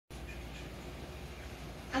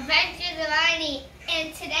Adventures of Arnie,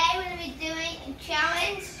 and today we're going to be doing a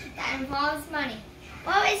challenge that involves money.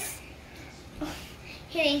 Well, it's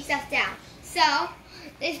hitting stuff down. So,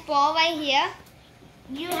 this ball right here,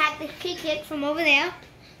 you have to kick it from over there,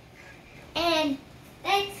 and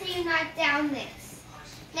then so you knock down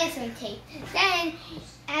this one tape. Then,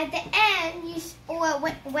 at the end,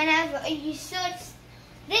 whenever you search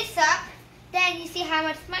this up, then you see how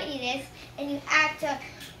much money it is, and you add to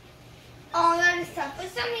all other stuff. But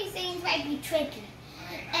some of these things might be tricky.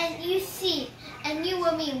 And you see, and you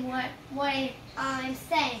will mean what I'm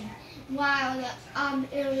saying while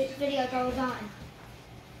the video goes on.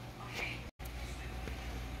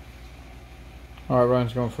 Alright,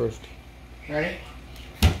 Ryan's going first. Ready?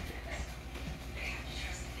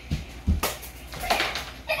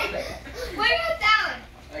 Where you got that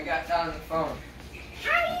one? I got that on the phone.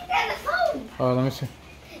 How do you get the phone? Alright, let me see.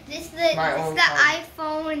 This is the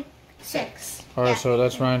iPhone 6. Alright, Yeah. so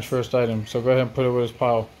that's Ryan's first item. So go ahead and put it with his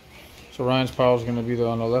pile. So Ryan's pile is going to be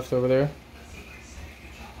on the left over there.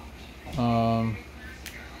 Yeah,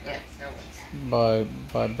 that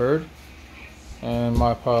By Bird. And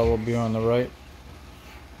my pile will be on the right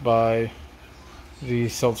by the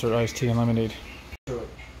seltzer iced tea and lemonade.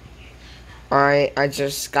 Alright, I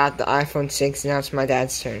just got the iPhone 6, now it's my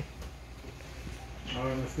dad's turn.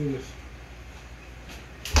 Alright, let's do this.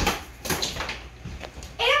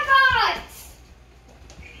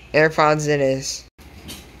 AirPods it is.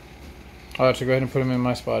 Alright, so go ahead and put them in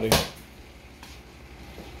my spot here.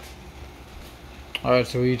 Alright,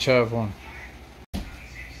 so we each have one.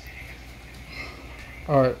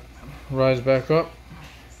 Alright, rise back up.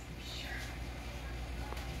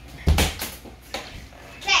 Okay,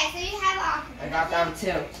 so you have I got down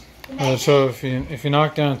 2. So if you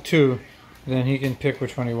knock down 2, then he can pick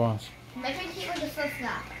which one he wants. measuring tape or the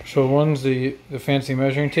flip-flop. So one's the fancy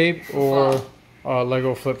measuring tape or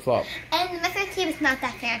Lego flip-flop. And the measuring tape is not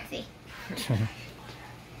that fancy.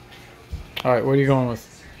 Alright, what are you going with?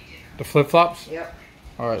 The flip-flops? Yep.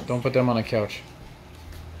 Alright, don't put them on the couch.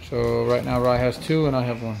 So right now Rye has 2 and I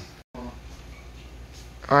have 1.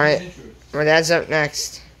 Alright, my dad's up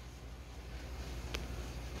next.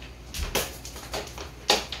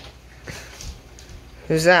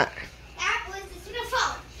 Who's that? That was the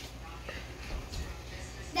phone.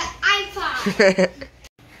 The iPod.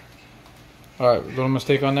 Alright, little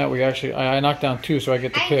mistake on that. I knocked down 2 so I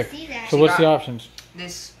get to I pick. didn't see that. So what's the options?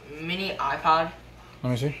 This mini iPod Let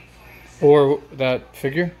me see. Or that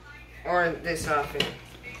figure? or this thing.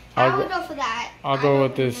 I would go for that. I'll go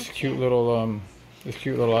with this cute little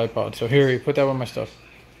iPod. So here, you put that with my stuff.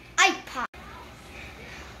 iPod.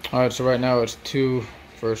 Alright, so right now it's 2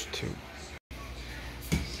 versus 2.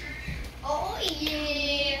 Oh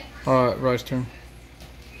yeah. Alright, Rye's turn.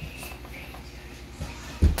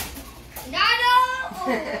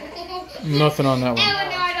 Nardo. Nothing on that one. Never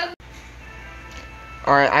Nardo.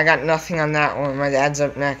 Alright, I got nothing on that one. My dad's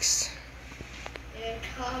up next. Here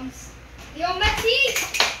comes your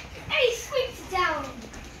Messi. And he sweeps it down.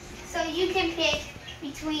 So you can pick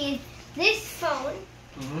between this phone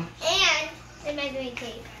and the measuring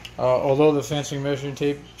tape. Although the fancy measuring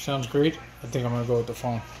tape sounds great, I think I'm going to go with the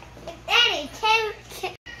phone. And it can.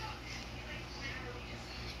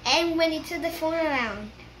 And when you turn the phone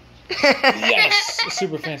around. Yes! A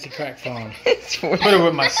super fancy crack phone. Put it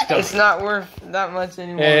with my stuff. It's not worth that much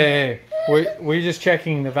anymore. Hey, we're just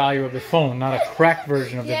checking the value of the phone, not a cracked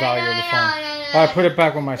version of the value of the phone. Alright, put it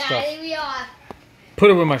back with my stuff. Daddy, we are.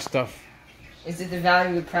 Put it with my stuff. Is it the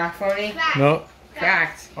value of the crack phony? Cracked. No.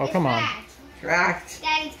 Cracked. Oh, come on. Cracked.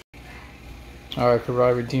 Daddy's Alright, could Rye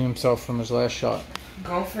redeem himself from his last shot?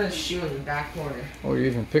 Go for the shoe in the back corner. Oh, you're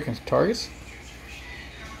even picking targets?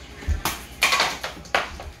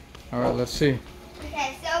 Alright, let's see.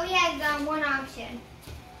 Okay, so we have one option.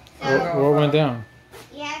 So What went down?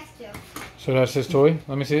 he has to. So that's his toy?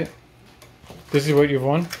 Let me see it. This is what you've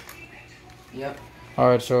won? Yep.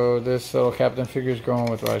 Alright, so this little Captain figure is going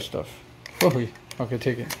with Rye's stuff. Oh, okay,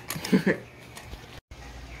 take it.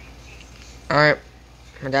 Alright,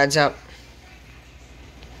 my dad's up.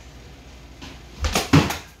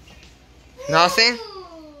 Nothing? Ooh,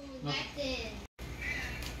 that's it.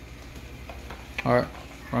 Alright,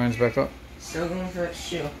 Ryan's back up. Still going for a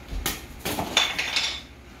shoe.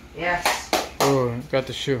 Yes. Oh, got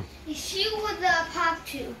the shoe. The shoe with the pop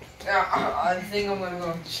tube. I think I'm gonna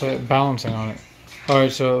go. So balancing on it.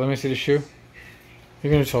 Alright, so let me see the shoe.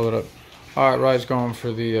 You're gonna just hold it up. Alright, Rye's going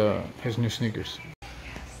for the his new sneakers.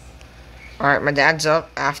 Alright, my dad's up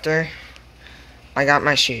after I got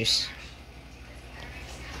my shoes.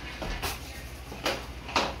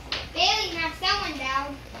 Bailey, knock someone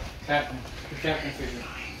down. Captain. The Captain figure.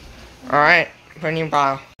 Alright, put in your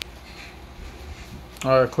pile.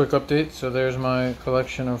 Alright, quick update. So there's my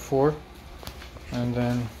collection of 4. And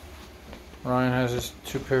then Ryan has his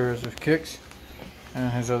 2 pairs of kicks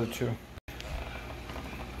and his other 2.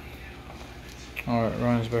 Alright,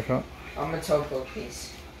 Ryan's back up. I'm a topo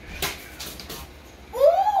piece.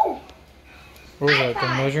 Ooh! What was that? The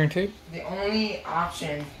iPad. measuring tape? The only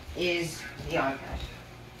option is the iPad.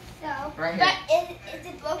 So, Right but is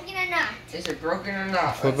it broken or not? Is it broken or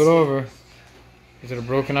not? Flip Let's it see. over. Is it a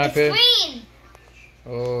broken It's iPad? green.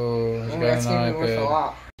 Oh, he's Ooh, got that's an gonna be worth a iPad.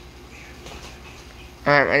 lot.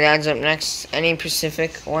 Alright, my dad's up next. Any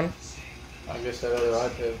Pacific one? I guess that other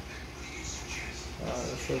iPad.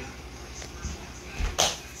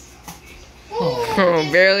 Oh,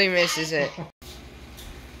 barely misses it.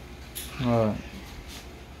 Alright.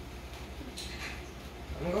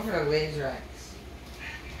 I'm gonna go for the Laser X.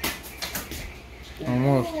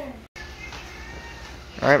 Almost.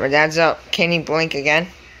 Alright, my dad's up. Can he blink again?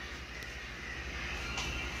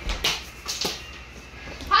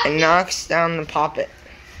 And knocks down the Poppet.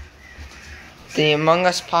 The Among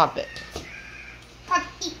Us Poppet. Pop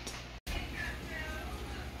eat.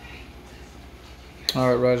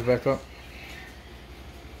 Alright, rise back up.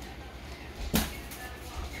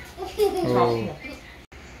 Oh.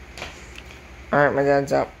 Alright, my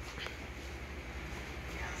dad's up.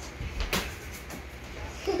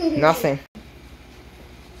 Nothing.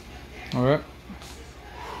 Alright.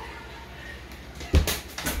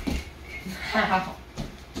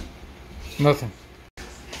 Nothing.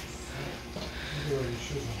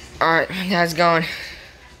 Alright, my dad's going.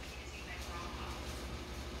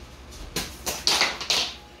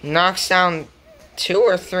 Knocks down 2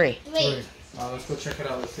 or 3. Wait. Let's go check it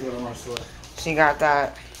out. Let's see what it wants to So you got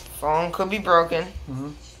that phone, could be broken.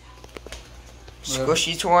 Mhm.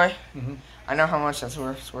 Squishy toy. Mhm. I know how much that's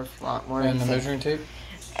worth. It's worth a lot more than And you the think. measuring tape.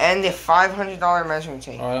 And the $500 measuring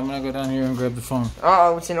tape. Alright, I'm gonna go down here and grab the phone. Uh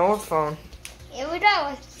oh, it's an old phone. Here we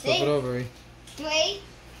go. Flip it over, E. 3,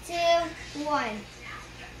 2, 1.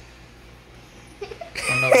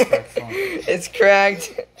 Another cracked phone. It's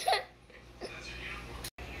cracked.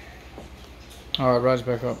 Alright, rise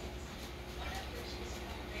back up.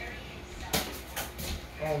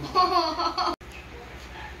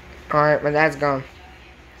 Alright, my dad's gone.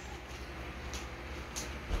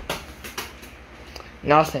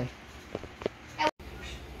 Nothing.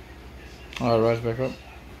 Alright, rise back up.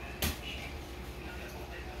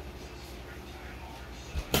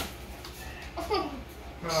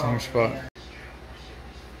 Same spot.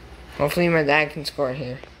 Hopefully my dad can score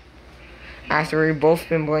here. After we've both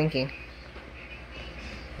been blinking.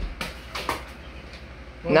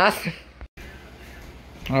 Nothing.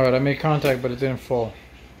 Alright, I made contact, but it didn't fall.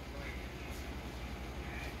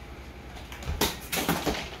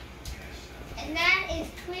 And that is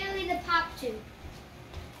clearly the pop tube.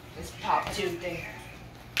 This pop tube thing.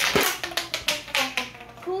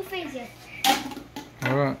 Cool figure.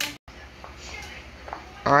 Alright.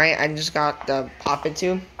 Alright, I just got the Poppet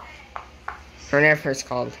tube. Or whatever it's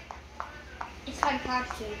called. It's called pop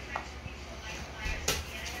tube.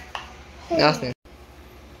 Nothing.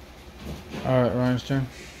 Alright, Ryan's turn.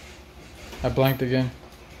 I blanked again.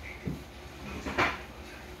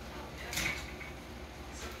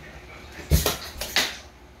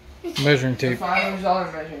 Measuring tape.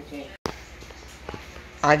 $500 measuring tape.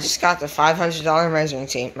 I just got the $500 measuring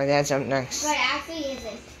tape. My dad's up next. But actually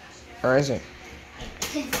isn't. Or is it?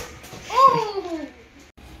 Ooh!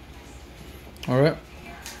 Alright.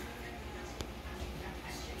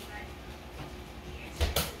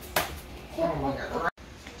 Oh my god.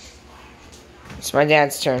 It's my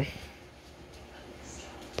dad's turn.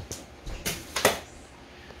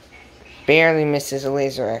 Barely misses a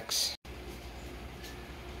Laser X.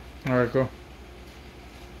 Alright, go.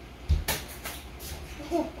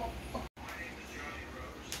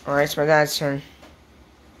 Alright, it's my dad's turn.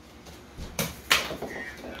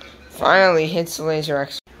 Finally hits the Laser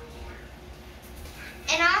X.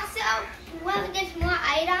 And also, whoever gets more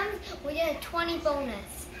items, we get a 20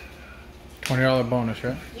 bonus. $20 bonus,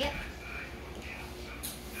 right? Yep.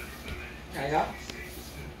 Yeah.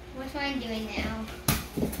 What's mine doing now?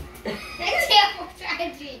 That's terrible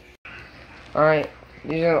strategy. Alright,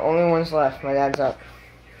 these are the only ones left. My dad's up.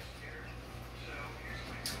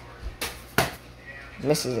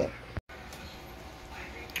 Misses it.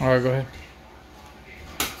 Alright, go ahead.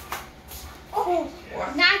 Oh,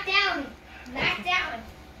 knocked down. Knocked down.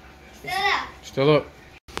 Still up. Still up.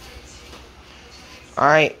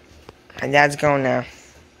 Alright, my dad's going now.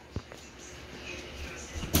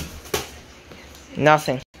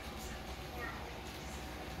 Nothing.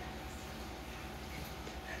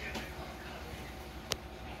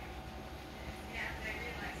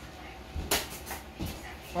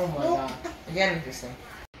 Oh my god. Again, this thing.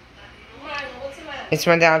 It's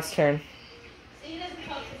my dad's turn.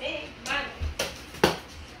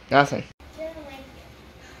 Nothing.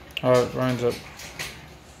 Alright, Ryan's up.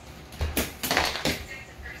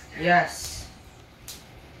 Yes.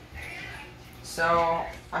 So,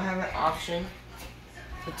 I have an option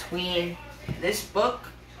between this book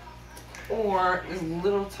or this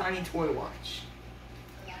little tiny toy watch.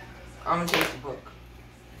 I'm gonna take the book.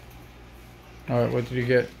 Alright, what did you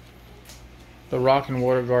get? The Rock and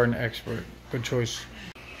Water Garden Expert. Good choice.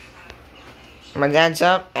 My dad's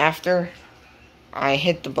up after I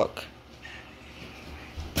hit the book.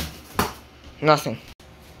 Nothing.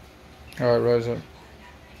 Alright, Rise up.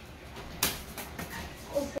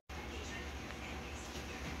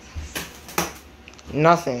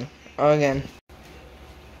 Nothing. Again.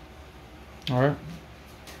 Alright.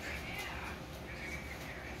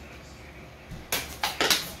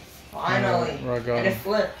 Finally. Right, got And it him.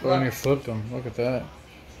 flipped. Oh, and you Look. flipped them. Look at that.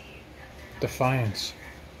 Defiance.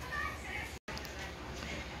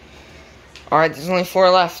 Alright, there's only 4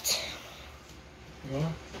 left. Yeah.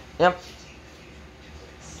 Yep.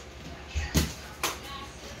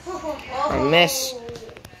 I miss.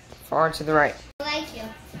 Far to the right. Thank you.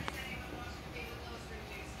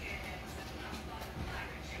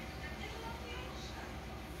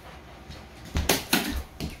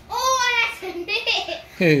 Oh, that's a miss.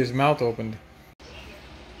 Hey, his mouth opened.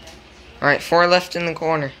 Alright, 4 left in the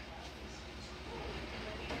corner.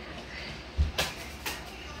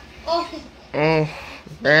 Oh. Oh,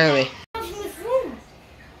 barely.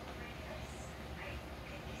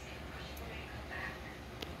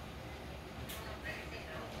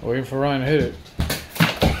 Waiting for Ryan to hit it.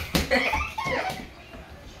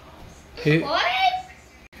 Hit. What?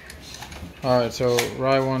 Alright, so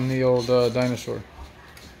Ryan won the old dinosaur.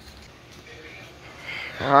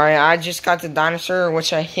 Alright, I just got the dinosaur,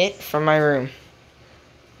 which I hit from my room.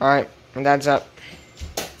 Alright, my dad's up.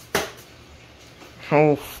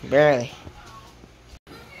 Oh, barely.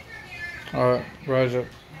 Alright, Rise up.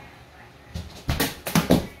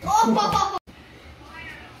 Oh.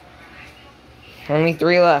 Only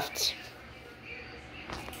 3 left.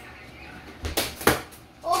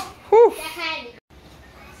 Oh. Whew. That had it.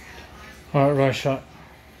 Alright, Rise shot.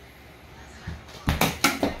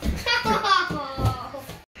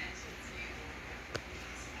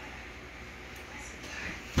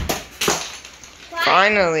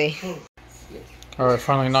 Finally. Alright,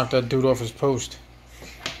 finally knocked that dude off his post.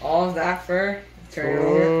 All of that for turn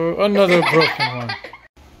over. Oh, another broken one.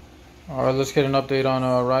 Alright, let's get an update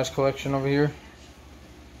on Rise collection over here.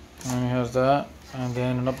 And he has that. And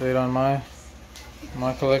then an update on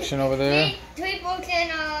my collection over there. Three books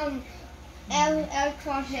and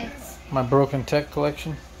electronics. My broken tech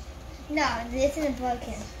collection. No, this isn't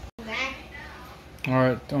broken. Back.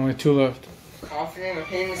 Alright, only 2 left. Confident of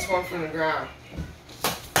hitting this one from the ground.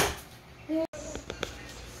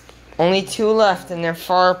 Only 2 left, and they're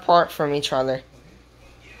far apart from each other.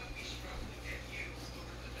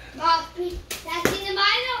 That's in the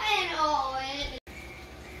Bible and all.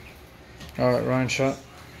 Alright, Ryan shot.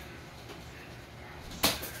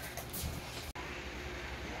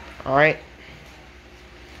 Alright.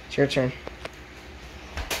 It's your turn.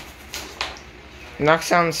 Knocks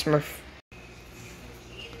down the Smurf.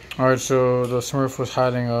 Alright, so the Smurf was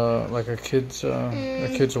hiding like a kid's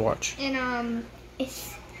watch. And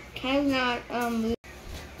it's kind of not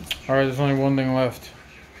Alright, there's only one thing left.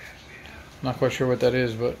 Not quite sure what that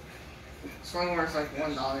is, but It's only worth like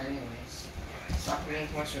 $1 anyways. It's not gonna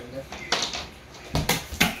make much of a difference.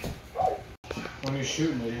 when he's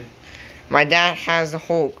shooting it. My dad has the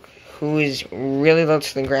Hulk, who is really low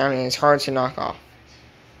to the ground and is hard to knock off.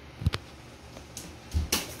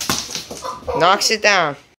 Knocks it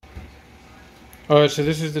down. Alright, so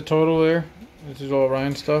this is the total there. This is all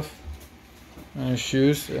Ryan's stuff. And his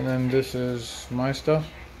shoes. And then this is my stuff.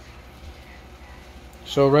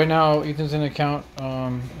 So right now, Ethan's in the count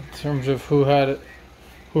in terms of who had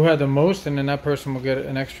the most. And then that person will get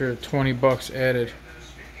an extra $20 added.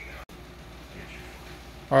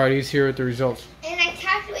 Alright, he's here with the results. And I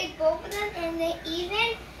calculate both of them and they're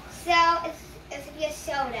even, so it's a good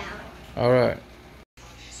showdown. Alright.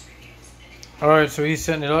 Alright, so he's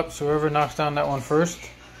setting it up. So whoever knocks down that one first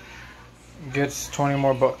gets 20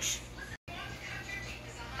 more bucks.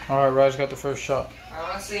 Alright, Rise got the first shot. I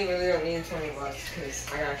honestly really don't need $20 because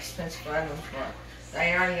I got expensive items, but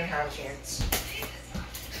I don't even have a chance.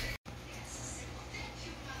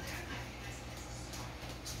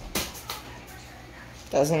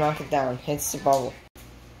 Doesn't knock it down, hits the bubble.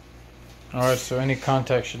 Alright, so any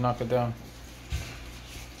contact should knock it down.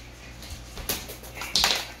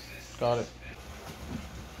 Got it.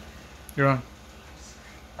 You're on.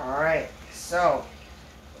 Alright, so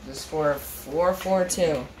the score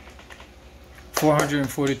 442.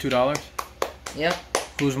 $442. Yep,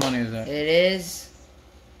 Whose money is that? it is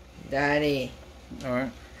Daddy.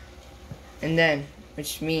 Alright. And then,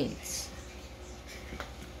 which means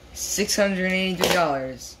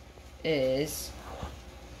 $683 is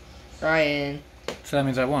Ryan. So that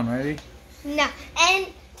means I won, right? No, and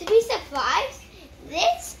to be surprised,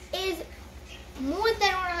 this is more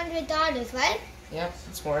than $100, right? Yep,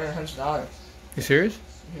 it's more than $100. You serious?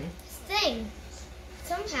 Thing.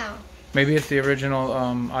 Somehow. Maybe it's the original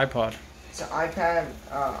iPod. It's an iPod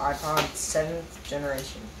 7th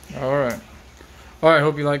generation. Alright. Alright,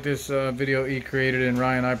 hope you like this video E created and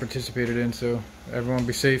Ryan and I participated in. So everyone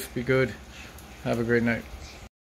be safe, be good. Have a great night.